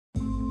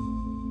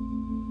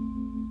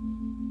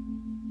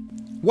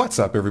What's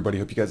up, everybody?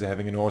 Hope you guys are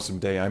having an awesome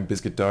day. I'm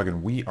Biscuit Dog,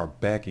 and we are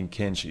back in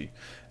Kenshi.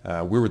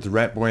 We're with the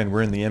Rat Boy, and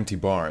we're in the empty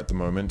bar at the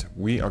moment.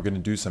 We are going to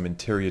do some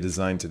interior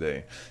design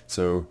today.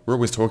 So, we're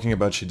always talking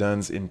about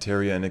Shidan's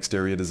interior and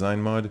exterior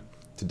design mod.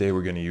 Today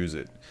we're going to use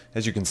it.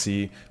 As you can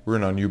see, we're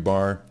in our new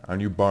bar, our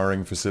new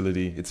barring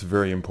facility. It's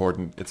very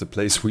important. It's a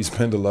place we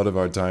spend a lot of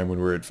our time when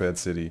we're at Fat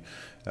City.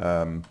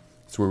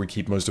 It's where we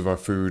keep most of our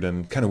food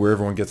and kind of where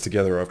everyone gets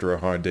together after a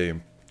hard day,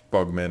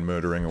 bogman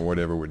murdering or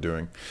whatever we're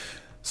doing.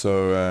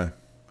 So,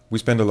 we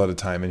spend a lot of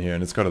time in here,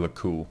 and it's got to look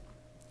cool.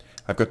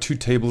 I've got 2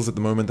 tables at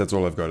the moment. That's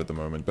all I've got at the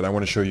moment. But I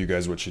want to show you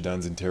guys what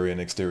Shidan's interior and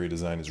exterior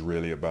design is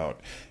really about,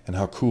 and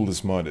how cool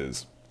this mod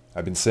is.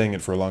 I've been saying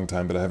it for a long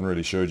time, but I haven't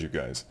really showed you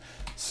guys.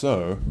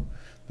 So,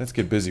 let's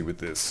get busy with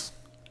this.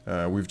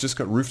 We've just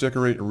got roof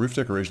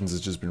decorations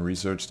has just been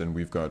researched, and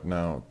we've got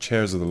now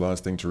chairs are the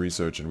last thing to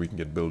research, and we can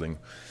get building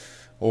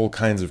all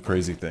kinds of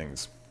crazy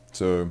things.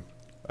 So,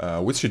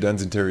 with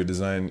Shidan's interior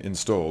design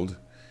installed,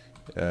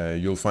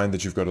 you'll find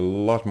that you've got a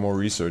lot more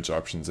research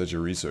options at your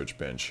research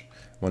bench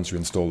once you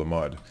install the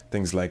mod.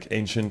 Things like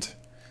ancient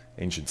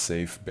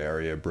safe,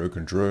 barrier,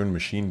 broken drone,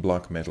 machine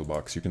block, metal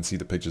box. You can see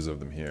the pictures of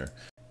them here.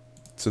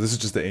 So this is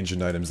just the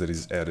ancient items that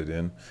he's added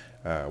in.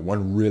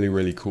 One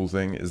really cool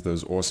thing is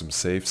those awesome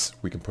safes.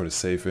 We can put a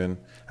safe in.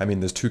 I mean,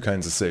 there's 2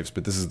 kinds of safes,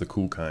 but this is the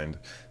cool kind.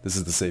 This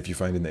is the safe you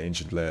find in the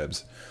ancient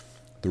labs.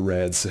 The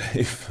rad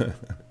safe.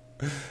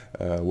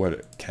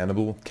 What?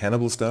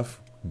 Cannibal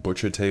stuff?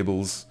 Butcher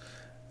tables.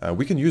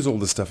 We can use all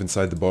this stuff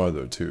inside the bar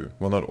though too.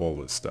 Well, not all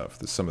this stuff.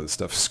 Some of the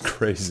stuff is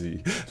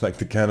crazy. Like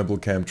the cannibal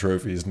camp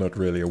trophy is not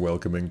really a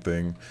welcoming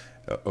thing.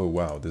 Oh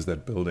wow, there's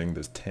that building,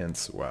 there's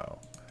tents, wow.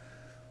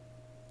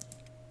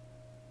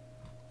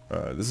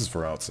 This is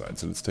for outside,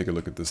 so let's take a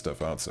look at this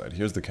stuff outside.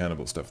 Here's the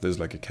cannibal stuff. There's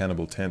like a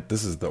cannibal tent.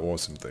 This is the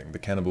awesome thing.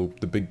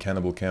 The big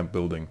cannibal camp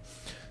building.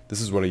 This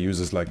is what I use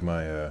as like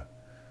my,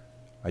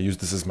 I use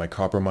this as my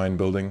copper mine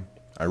building.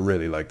 I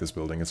really like this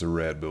building. It's a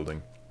rad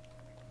building.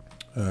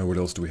 What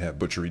else do we have?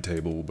 Butchery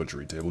table.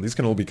 These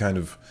can all be kind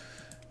of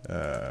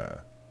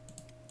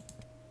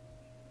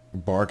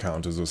bar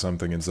counters or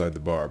something inside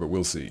the bar, but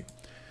we'll see.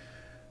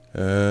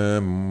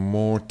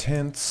 More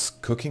tents.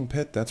 Cooking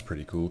pit. That's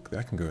pretty cool.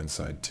 That can go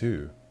inside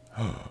too.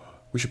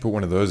 We should put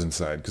one of those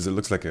inside because it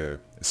looks like a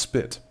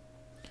spit.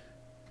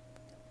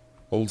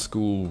 Old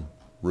school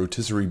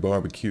rotisserie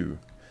barbecue.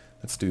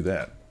 Let's do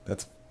that.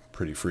 That's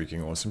pretty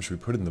freaking awesome. Should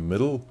we put it in the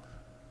middle?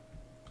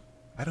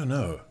 I don't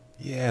know.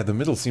 Yeah, the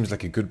middle seems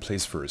like a good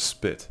place for a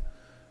spit.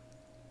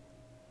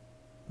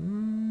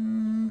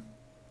 We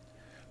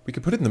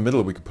could put it in the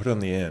middle, or we could put it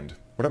on the end.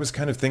 What I was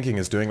kind of thinking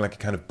is doing like a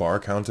kind of bar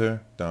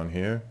counter down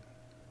here.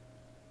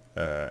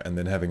 And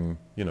then having,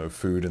 you know,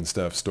 food and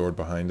stuff stored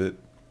behind it.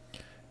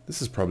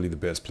 This is probably the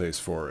best place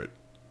for it.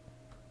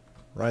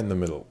 Right in the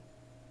middle.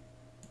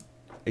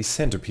 A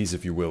centerpiece,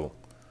 if you will.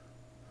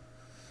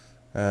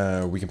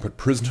 We can put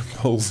prisoner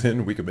poles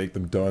in. We can make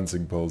them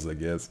dancing poles, I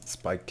guess.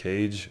 Spike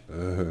cage.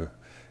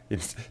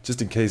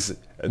 Just in case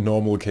a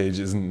normal cage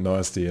isn't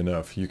nasty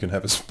enough, you can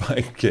have a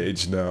spike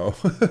cage now.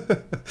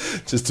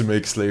 Just to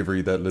make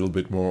slavery that little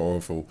bit more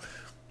awful.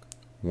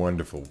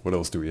 Wonderful. What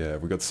else do we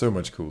have? We got so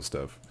much cool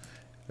stuff.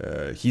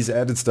 He's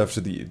added stuff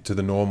to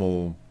the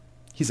normal.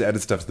 He's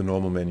added stuff to the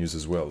normal menus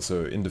as well.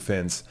 So in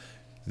defense,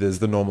 there's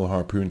the normal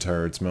harpoon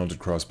turrets, mounted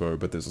crossbow,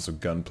 but there's also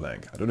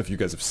gunplank. I don't know if you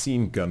guys have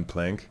seen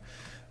gunplank,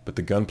 but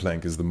the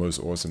gunplank is the most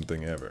awesome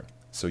thing ever.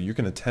 So you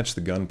can attach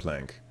the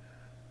gunplank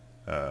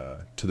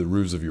to the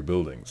roofs of your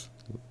buildings.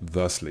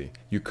 Thusly,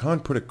 you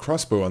can't put a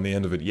crossbow on the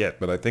end of it yet,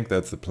 but I think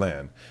that's the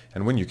plan.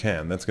 And when you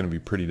can, that's going to be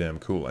pretty damn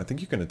cool. I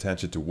think you can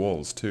attach it to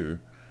walls too.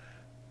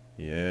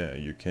 Yeah,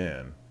 you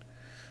can.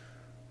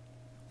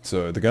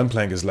 So the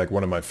gunplank is like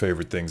one of my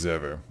favorite things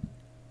ever.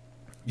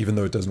 Even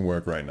though it doesn't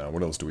work right now.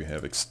 What else do we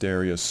have?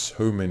 Exterior,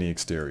 so many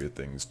exterior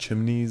things.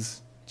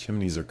 Chimneys.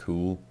 Chimneys are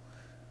cool.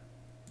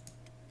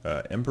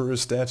 Emperor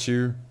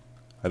statue.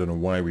 I don't know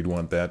why we'd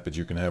want that, but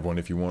you can have one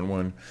if you want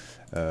one.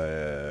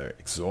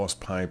 Exhaust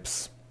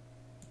pipes.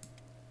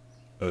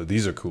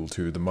 These are cool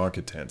too, the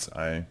market tents.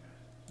 I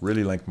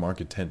really like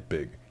market tent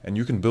big. And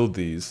you can build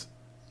these,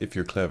 if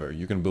you're clever,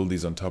 you can build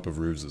these on top of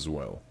roofs as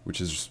well,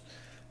 which is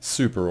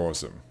super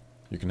awesome.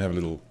 You can have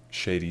little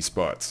shady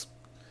spots.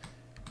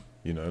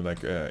 You know,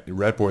 like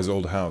Rat Boy's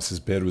old house, his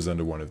bed was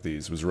under one of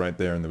these. It was right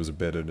there and there was a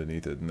bed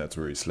underneath it, and that's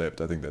where he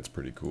slept. I think that's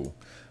pretty cool.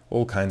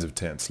 All kinds of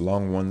tents.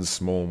 Long ones,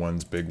 small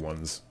ones, big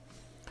ones.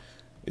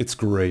 It's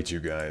great, you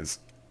guys.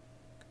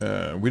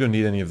 We don't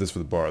need any of this for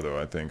the bar, though,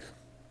 I think.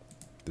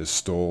 There's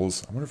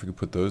stalls. I wonder if we could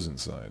put those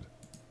inside.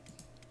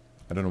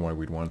 I don't know why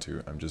we'd want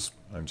to. I'm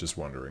just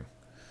wondering.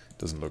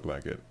 Doesn't look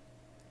like it.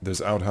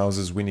 There's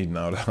outhouses. We need an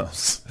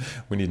outhouse.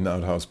 We need an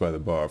outhouse by the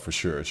bar, for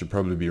sure. It should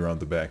probably be around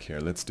the back here.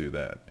 Let's do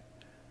that.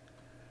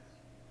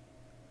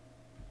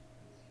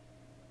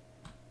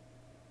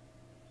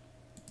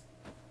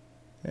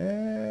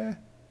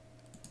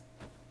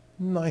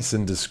 Nice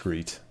and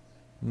discreet.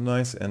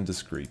 Nice and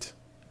discreet.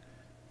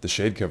 The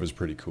shade cover is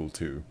pretty cool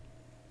too.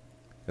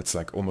 It's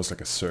like almost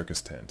like a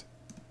circus tent.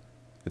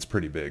 It's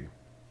pretty big.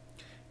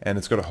 and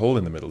it's got a hole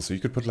in the middle, so you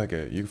could put like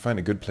you could find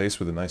a good place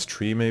with a nice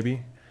tree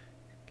maybe.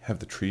 Have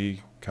the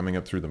tree coming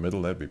up through the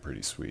middle, that'd be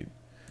pretty sweet.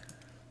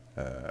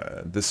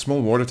 This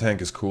small water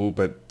tank is cool,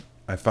 but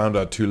I found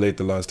out too late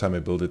the last time I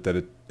built it that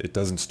it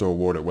doesn't store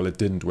water. Well, it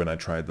didn't when I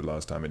tried the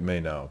last time. It may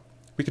now.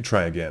 We could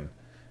try again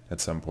at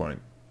some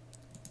point.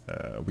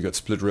 We got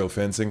split rail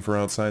fencing for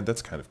outside.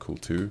 That's kind of cool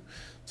too.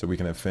 So we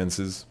can have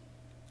fences.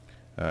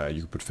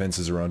 You could put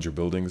fences around your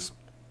buildings.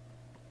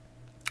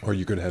 Or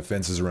you could have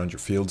fences around your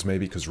fields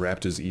maybe, because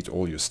raptors eat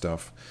all your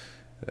stuff.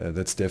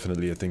 That's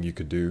definitely a thing you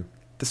could do.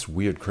 This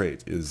weird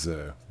crate is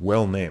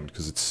well named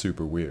because it's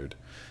super weird.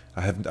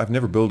 I've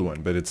never built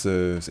one, but it's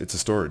a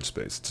storage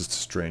space. It's just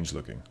strange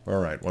looking. All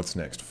right, what's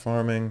next?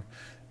 Farming.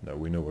 No,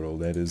 we know what all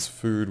that is.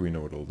 Food. We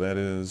know what all that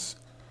is.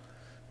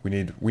 We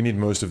need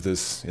most of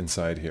this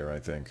inside here, I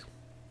think.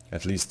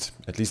 At least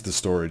the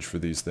storage for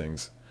these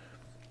things.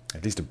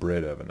 At least a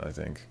bread oven, I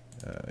think.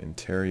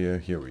 Interior.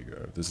 Here we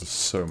go. There's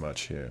so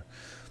much here.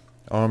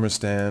 Armor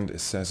stand,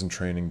 assassin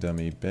training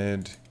dummy,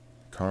 bed,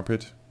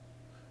 carpet,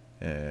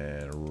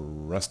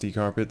 and rusty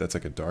carpet. That's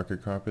like a darker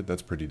carpet.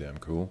 That's pretty damn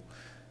cool.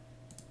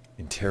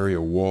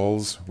 Interior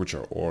walls, which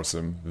are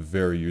awesome,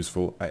 very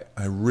useful.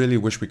 I really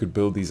wish we could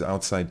build these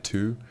outside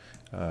too,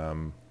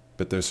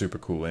 but they're super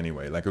cool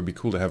anyway. Like, it would be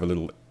cool to have a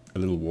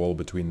little wall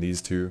between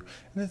these two.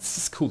 And it's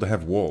just cool to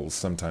have walls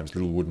sometimes,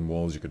 little wooden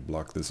walls. You could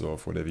block this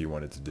off, whatever you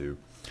wanted to do.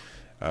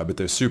 But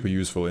they're super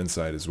useful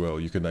inside as well.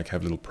 You could like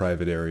have little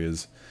private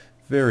areas.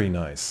 Very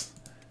nice.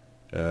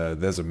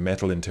 There's a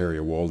metal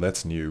interior wall.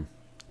 That's new.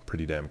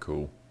 Pretty damn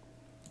cool.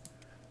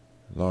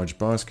 Large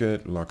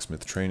basket,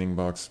 locksmith training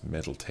box,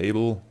 metal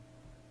table.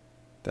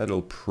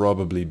 That'll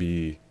probably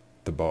be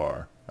the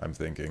bar, I'm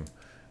thinking.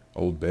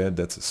 Old bed,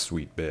 that's a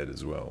sweet bed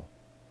as well.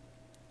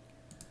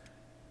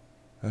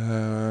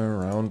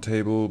 Round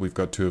table, we've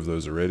got 2 of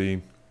those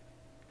already.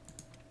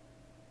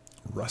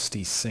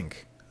 Rusty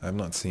sink. I've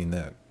not seen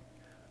that.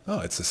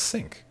 Oh, it's a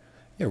sink.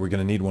 Yeah, we're going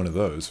to need one of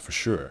those for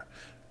sure.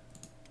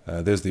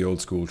 There's the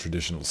old school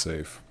traditional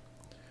safe.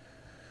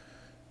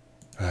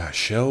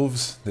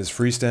 Shelves. There's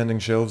freestanding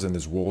shelves and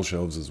there's wall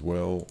shelves as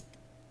well.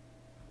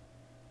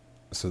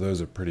 So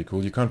those are pretty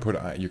cool. You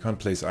can't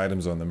place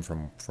items on them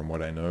from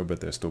what I know,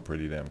 but they're still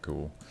pretty damn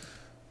cool.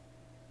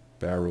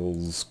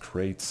 Barrels,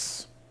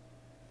 crates,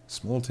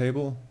 small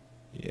table.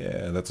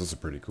 Yeah, that's also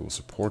pretty cool.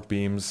 Support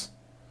beams,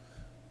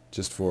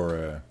 just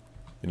for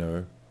you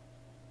know,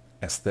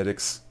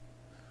 aesthetics.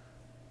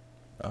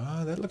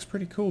 Ah, that looks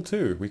pretty cool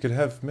too. We could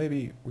have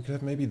maybe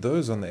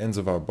those on the ends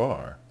of our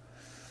bar.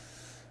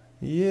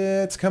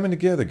 Yeah, it's coming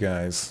together,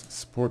 guys.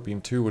 Support beam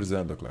 2, what does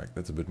that look like?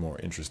 That's a bit more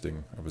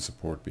interesting of a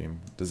support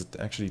beam. Does it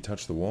actually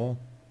touch the wall?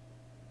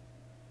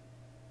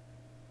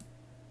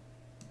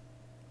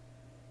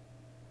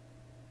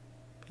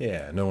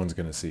 Yeah, no one's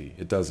gonna see.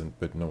 It doesn't,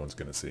 but no one's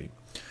gonna see.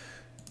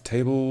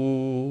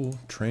 Table,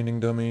 training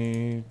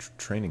dummy,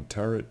 training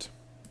turret.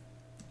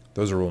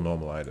 Those are all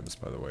normal items,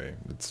 by the way.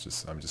 It's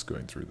just, I'm just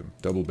going through them.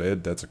 Double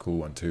bed, that's a cool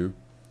one too.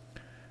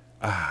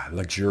 Ah,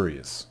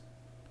 luxurious.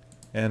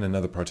 And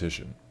another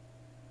partition.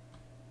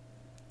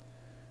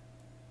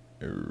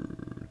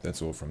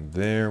 That's all from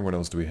there. What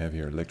else do we have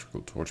here?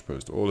 Electrical torch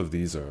post. All of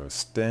these are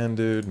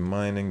standard.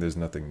 Mining, there's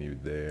nothing new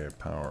there.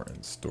 Power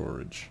and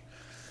storage.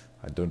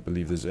 I don't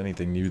believe there's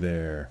anything new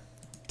there.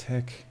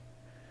 Tech.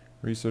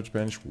 Research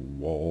bench.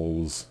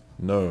 Walls.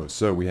 No,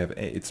 so we have,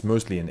 it's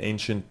mostly an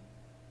ancient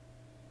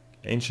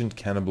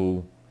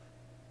cannibal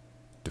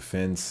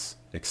defense,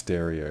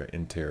 exterior,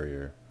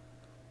 interior,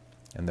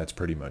 and that's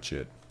pretty much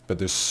it. But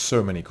there's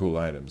so many cool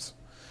items.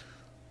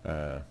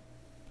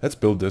 Let's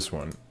build this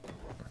one.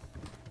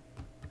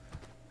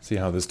 See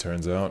how this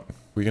turns out.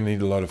 We're gonna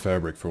need a lot of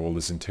fabric for all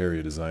this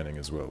interior designing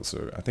as well,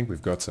 so I think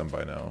we've got some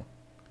by now.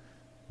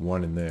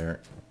 1 in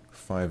there,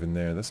 5 in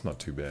there, that's not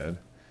too bad.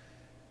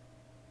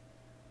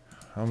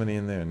 How many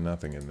in there?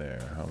 Nothing in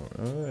there.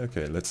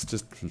 Okay, let's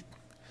just...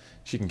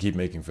 She can keep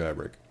making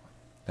fabric.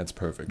 That's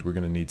perfect. We're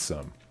gonna need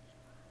some.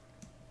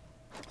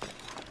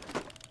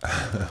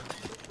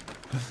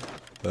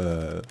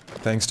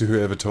 Thanks to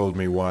whoever told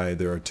me why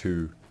there are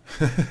 2.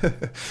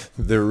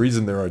 The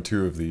reason there are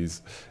 2 of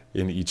these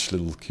in each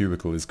little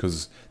cubicle is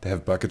because they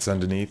have buckets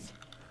underneath.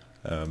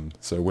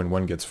 So when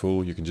one gets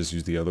full, you can just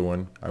use the other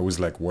one. I was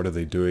like, what are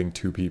they doing?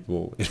 2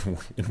 people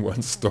in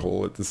one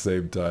stall at the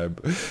same time.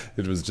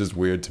 It was just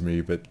weird to me,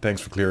 but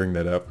thanks for clearing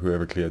that up,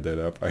 whoever cleared that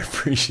up. I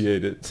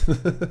appreciate it.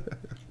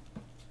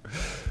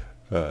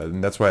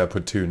 And that's why I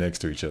put 2 next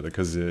to each other,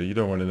 because you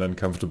don't want an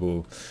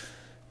uncomfortable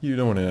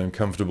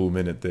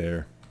minute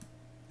there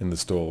in the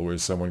stall where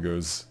someone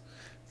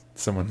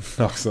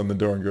knocks on the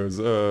door and goes,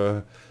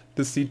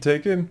 this seat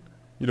taken?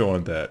 You don't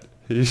want that.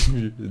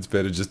 It's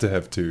better just to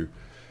have 2.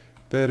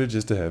 Better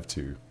just to have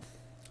 2.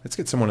 Let's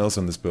get someone else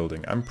on this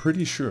building. I'm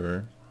pretty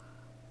sure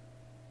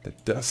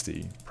that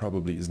Dusty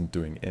probably isn't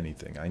doing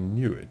anything. I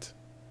knew it.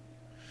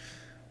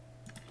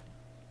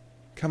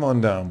 Come on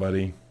down,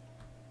 buddy.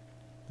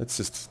 Let's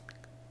just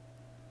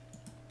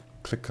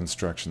click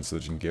construction so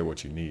that you can get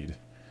what you need.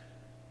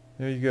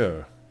 There you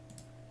go.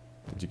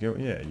 Did you get?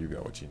 Yeah, you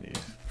got what you need.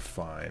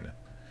 Fine.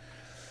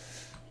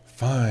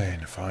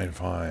 Fine, fine,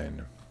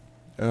 fine.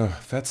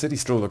 Fat City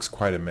still looks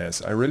quite a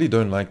mess. I really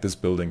don't like this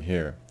building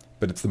here,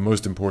 but it's the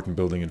most important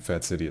building in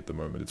Fat City at the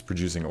moment. It's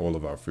producing all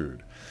of our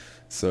food.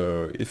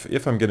 So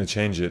if I'm gonna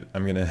change it,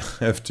 I'm gonna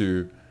have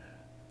to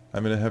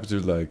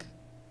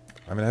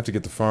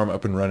get the farm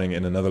up and running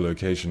in another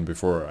location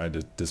before I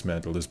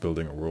dismantle this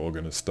building, or we're all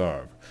gonna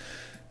starve.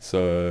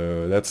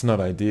 So that's not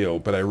ideal,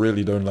 but I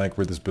really don't like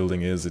where this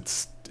building is.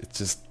 It's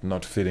just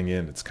not fitting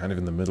in. It's kind of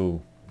in the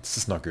middle. It's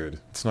just not good.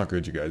 It's not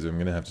good, you guys. I'm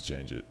gonna have to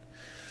change it.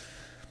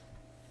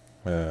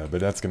 But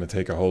that's gonna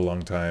take a whole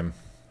long time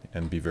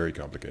and be very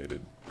complicated.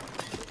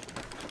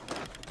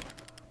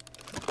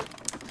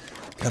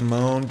 Come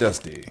on,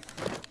 Dusty.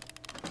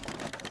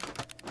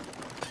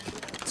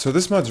 So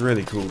this mod's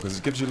really cool because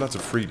it gives you lots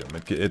of freedom.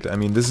 I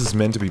mean, this is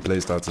meant to be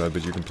placed outside,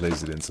 but you can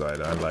place it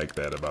inside. I like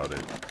that about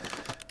it.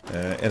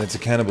 And it's a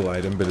cannibal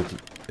item, but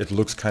it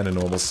looks kind of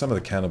normal. Some of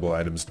the cannibal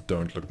items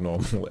don't look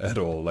normal at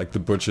all. Like the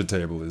butcher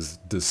table is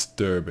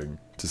disturbing,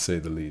 to say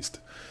the least.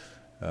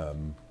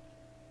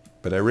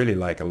 But I really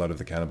like a lot of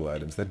the cannibal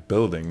items. That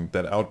building,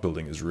 that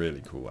outbuilding is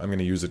really cool. I'm going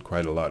to use it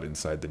quite a lot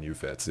inside the new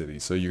Fat City.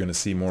 So you're going to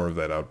see more of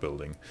that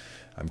outbuilding.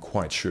 I'm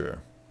quite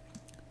sure.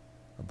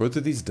 Are both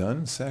of these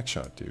done?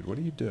 Sackshot, dude. What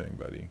are you doing,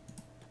 buddy?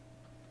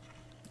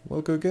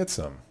 Well, go get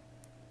some.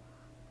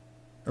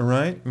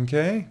 Alright,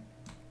 okay?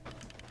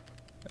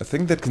 A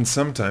thing that can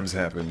sometimes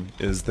happen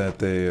is that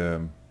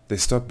they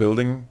stop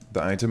building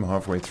the item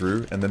halfway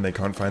through and then they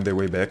can't find their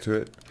way back to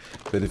it.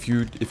 But if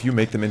you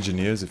make them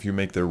engineers, if you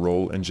make their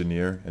role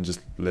engineer and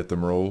just let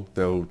them roll,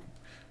 they'll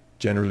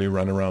generally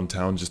run around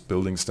town just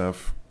building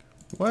stuff.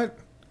 What?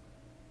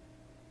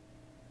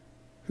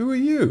 Who are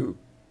you?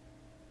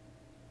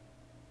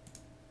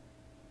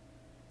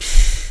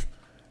 Pfft.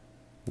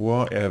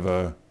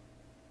 Whatever.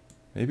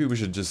 Maybe we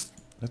should just...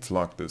 Let's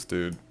lock this,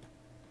 dude.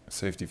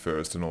 Safety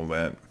first and all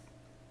that.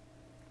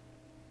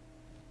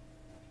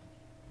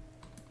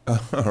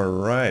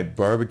 Alright,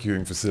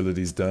 barbecuing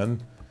facility's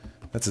done.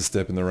 That's a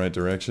step in the right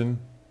direction.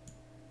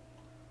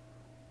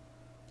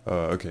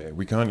 Okay,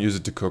 we can't use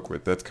it to cook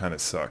with. That kind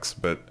of sucks,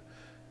 but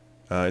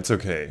it's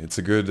okay. It's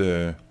a good...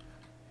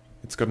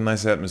 it's got a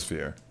nice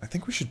atmosphere. I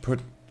think we should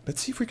put...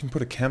 Let's see if we can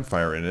put a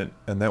campfire in it,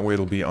 and that way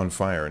it'll be on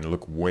fire and it'll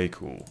look way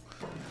cool.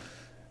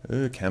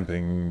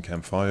 Camping,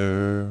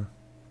 campfire...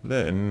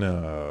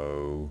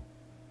 No.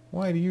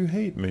 Why do you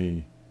hate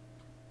me?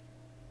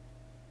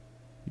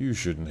 You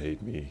shouldn't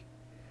hate me.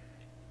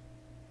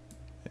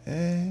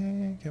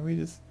 Can we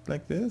just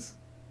like this?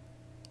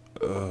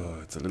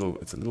 It's a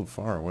little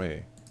far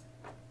away.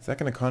 Is that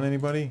gonna con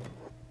anybody?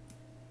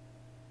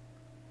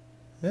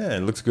 Yeah,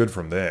 it looks good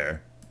from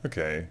there.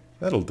 Okay,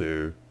 that'll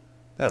do.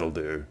 That'll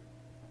do.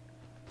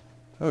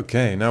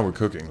 Okay, now we're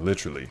cooking,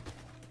 literally.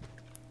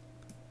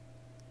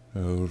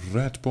 Oh,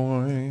 rat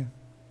boy.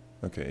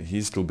 Okay,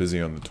 he's still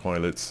busy on the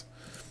toilets.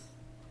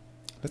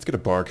 Let's get a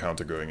bar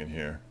counter going in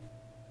here.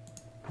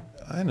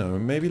 I know,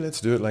 maybe let's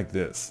do it like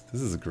this.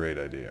 This is a great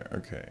idea.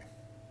 Okay.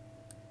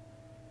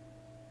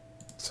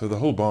 So the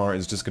whole bar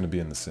is just going to be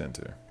in the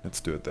center.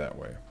 Let's do it that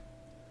way.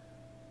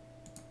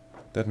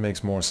 That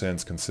makes more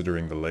sense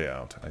considering the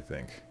layout, I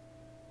think.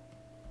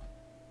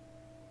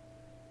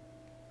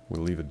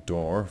 We'll leave a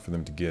door for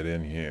them to get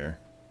in here.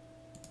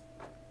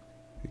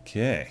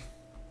 Okay.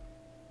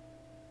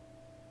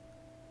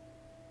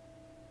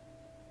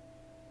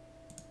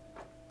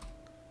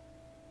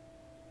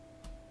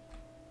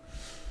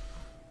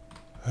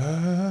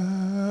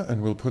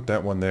 And we'll put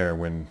that one there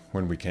when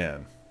we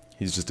can.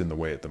 He's just in the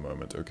way at the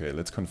moment. Okay,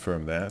 let's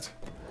confirm that.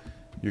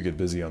 You get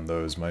busy on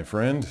those, my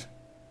friend.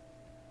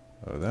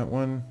 That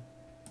one.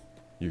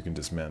 You can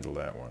dismantle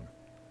that one.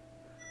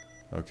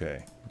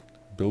 Okay.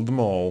 Build them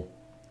all.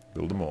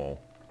 Build them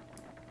all.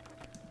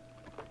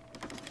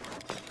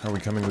 How are we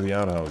coming with the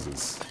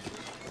outhouses?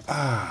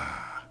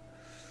 Ah!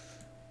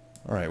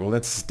 Alright, well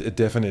that's a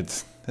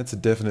definite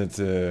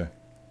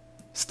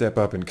step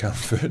up in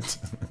comfort.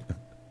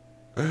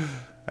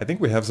 I think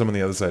we have some on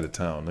the other side of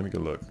town. Let me go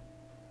look.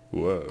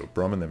 Whoa,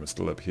 Brom and them are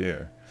still up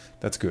here.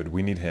 That's good.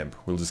 We need hemp.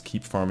 We'll just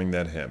keep farming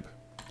that hemp.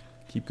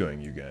 Keep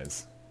going, you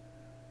guys.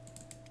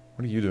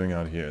 What are you doing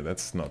out here?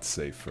 That's not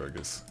safe,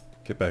 Fergus.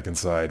 Get back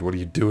inside. What are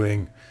you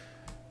doing?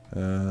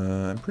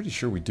 I'm pretty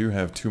sure we do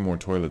have 2 more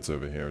toilets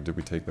over here. Or did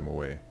we take them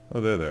away?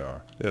 Oh, there they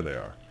are. There they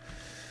are.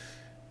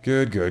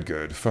 Good, good,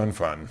 good. Fun,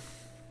 fun.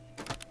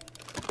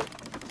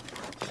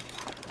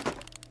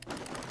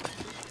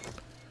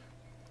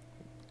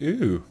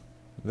 Ew.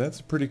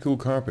 That's a pretty cool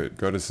carpet,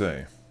 gotta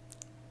say.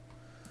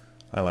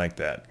 I like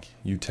that.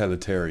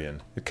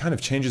 Utilitarian. It kind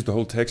of changes the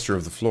whole texture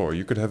of the floor.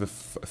 You could have a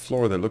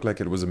floor that looked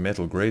like it was a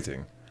metal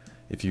grating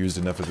if you used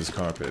enough of this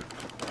carpet.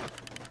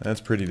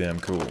 That's pretty damn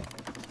cool.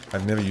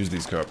 I've never used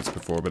these carpets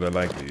before, but I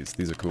like these.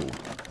 These are cool.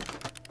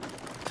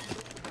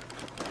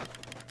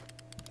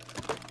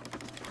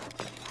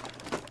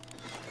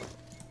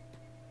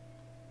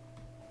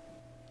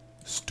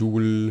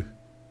 Stool.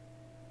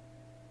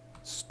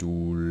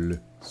 Stool.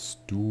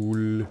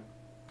 Stool.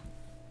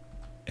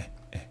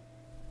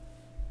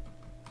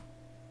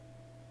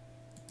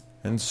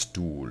 And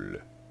stool.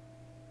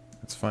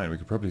 That's fine. We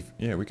could probably...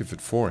 Yeah, we could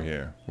fit 4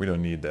 here. We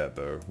don't need that,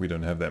 though. We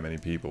don't have that many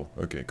people.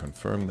 Okay,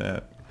 confirm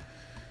that.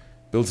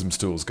 Build some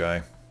stools,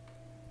 guy.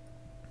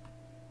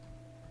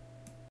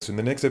 So in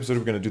the next episode,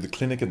 we're going to do the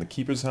clinic and the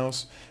keeper's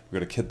house. We're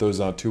going to kit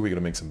those out, too. We're going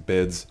to make some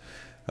beds.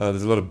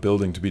 There's a lot of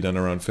building to be done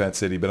around Fat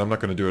City, but I'm not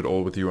going to do it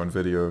all with you on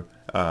video.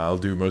 I'll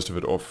do most of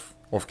it off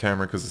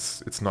camera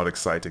because it's not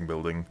exciting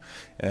building.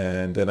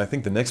 And then I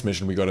think the next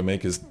mission we got to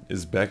make is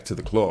back to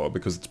the Claw,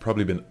 because it's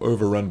probably been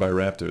overrun by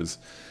raptors.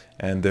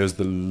 And there's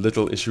the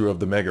little issue of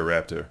the Mega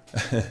Raptor.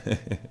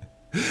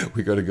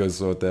 We got to go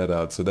sort that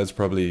out. So that's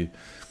probably...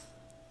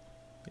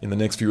 In the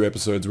next few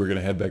episodes, we're going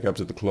to head back up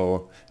to the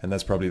Claw, and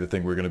that's probably the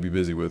thing we're going to be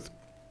busy with.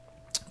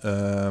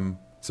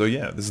 So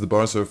yeah, this is the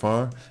bar so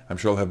far. I'm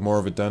sure I'll have more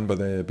of it done by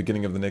the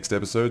beginning of the next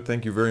episode.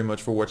 Thank you very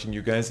much for watching,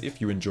 you guys. If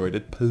you enjoyed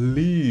it,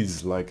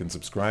 please like and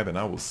subscribe, and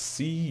I will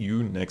see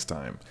you next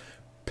time.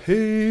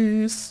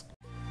 Peace!